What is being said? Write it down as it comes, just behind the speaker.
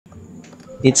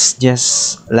It's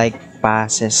just like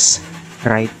passes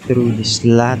right through the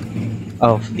slot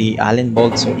of the Allen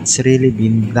bolt, so it's really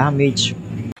been damaged.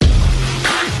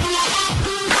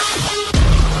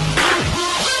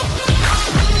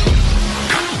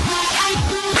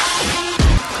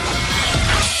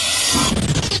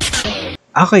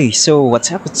 Okay, so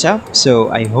what's up? So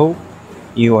I hope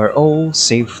you are all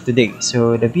safe today.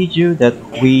 So the video that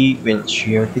we will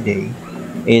share today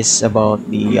is about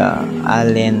the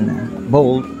Allen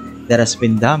bolt that has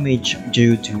been damaged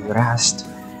due to rust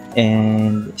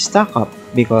and stuck up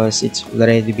because it's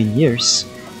already been years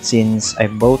since I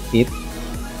bought it,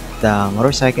 the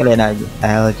motorcycle, and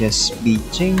I'll just be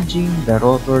changing the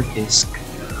rotor disc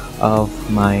of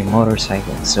my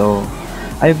motorcycle. So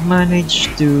I've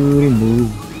managed to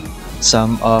remove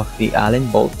some of the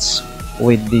Allen bolts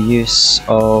with the use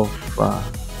of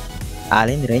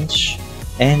Allen wrench,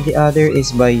 and the other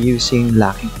is by using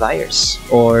locking pliers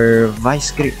or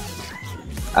vice grip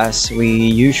as we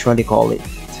usually call it.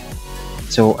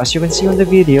 So as you can see on the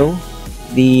video,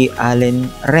 the Allen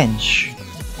wrench,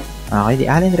 the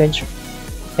Allen wrench,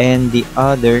 and the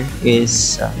other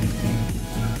is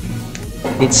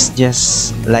it's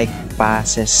just like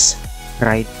passes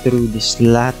right through the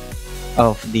slot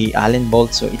of the Allen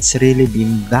bolt, so it's really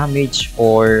been damaged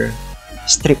or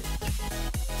stripped.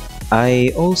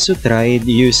 I also tried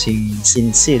using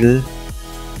sinsil,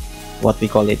 what we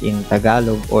call it in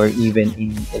Tagalog or even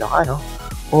in Ilocano,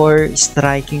 or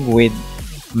striking with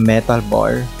metal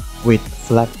bar with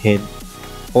flat head,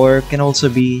 or can also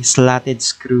be slotted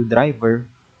screwdriver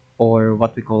or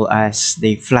what we call as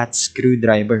the flat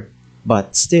screwdriver,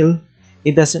 but still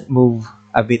it doesn't move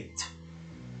a bit.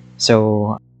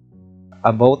 So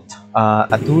about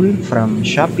a tool from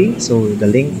Shopee, so the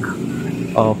link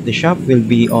of the shop will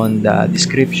be on the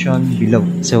description below.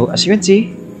 So as you can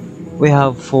see, we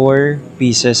have 4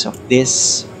 pieces of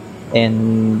this,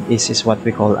 and this is what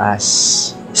we call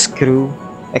as screw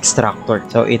extractor.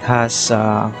 So it has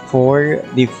 4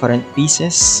 different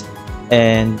pieces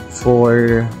and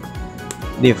 4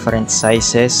 different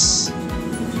sizes.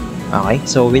 Okay,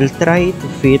 so we'll try to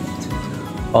fit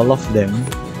all of them,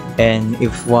 and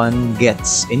if one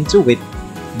gets into it,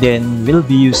 then we'll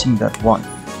be using that one.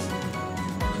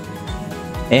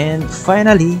 And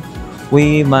finally,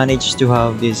 we managed to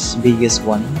have this biggest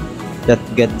one that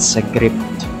gets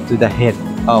gripped to the head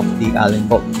of the Allen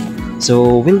bolt.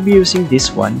 So we'll be using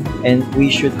this one, and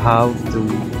we should have to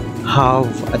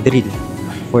have a drill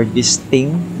for this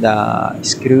thing, the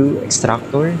screw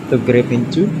extractor, to grip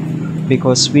into,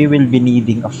 because we will be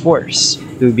needing a force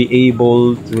to be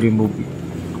able to remove it.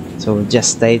 So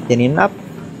just tighten it up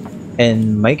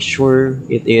and make sure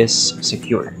it is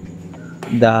secure.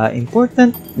 The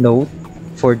important note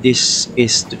for this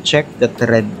is to check the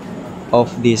thread of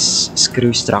this screw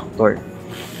extractor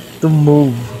to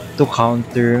move to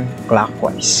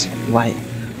counterclockwise. Why?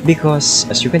 Because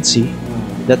as you can see,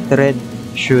 the thread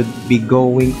should be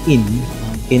going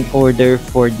in order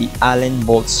for the Allen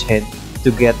bolt's head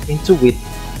to get into it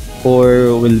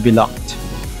or will be locked.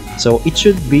 So it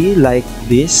should be like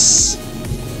this.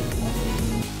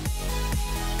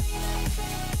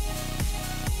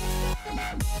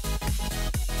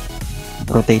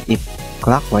 Rotate it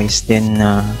clockwise, then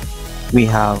we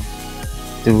have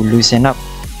to loosen up.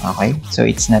 Okay, so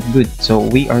it's not good, so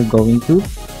we are going to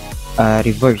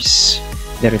reverse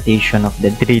the rotation of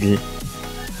the drill,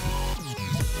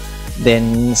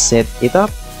 then set it up,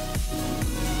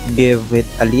 give it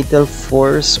a little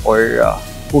force or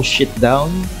push it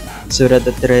down so that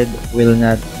the thread will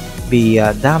not be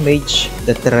damaged,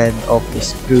 the thread of the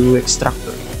screw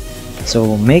extractor.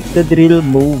 So make the drill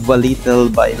move a little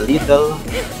by little,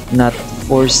 not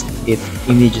force it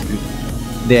immediately.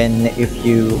 Then if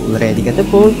you already got the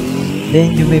bolt,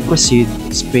 then you may proceed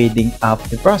speeding up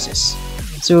the process.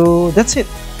 So that's it.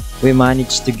 We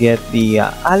managed to get the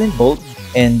Allen bolt,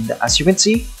 and as you can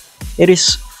see, it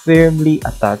is firmly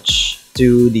attached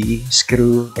to the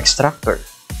screw extractor,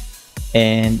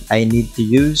 and I need to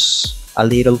use a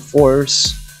little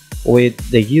force with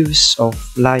the use of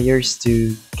pliers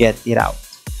to get it out.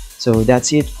 So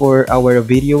that's it for our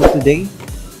video today.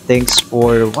 Thanks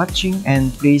for watching,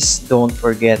 and please don't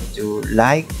forget to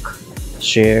like,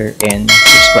 share, and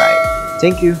subscribe.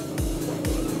 Thank you.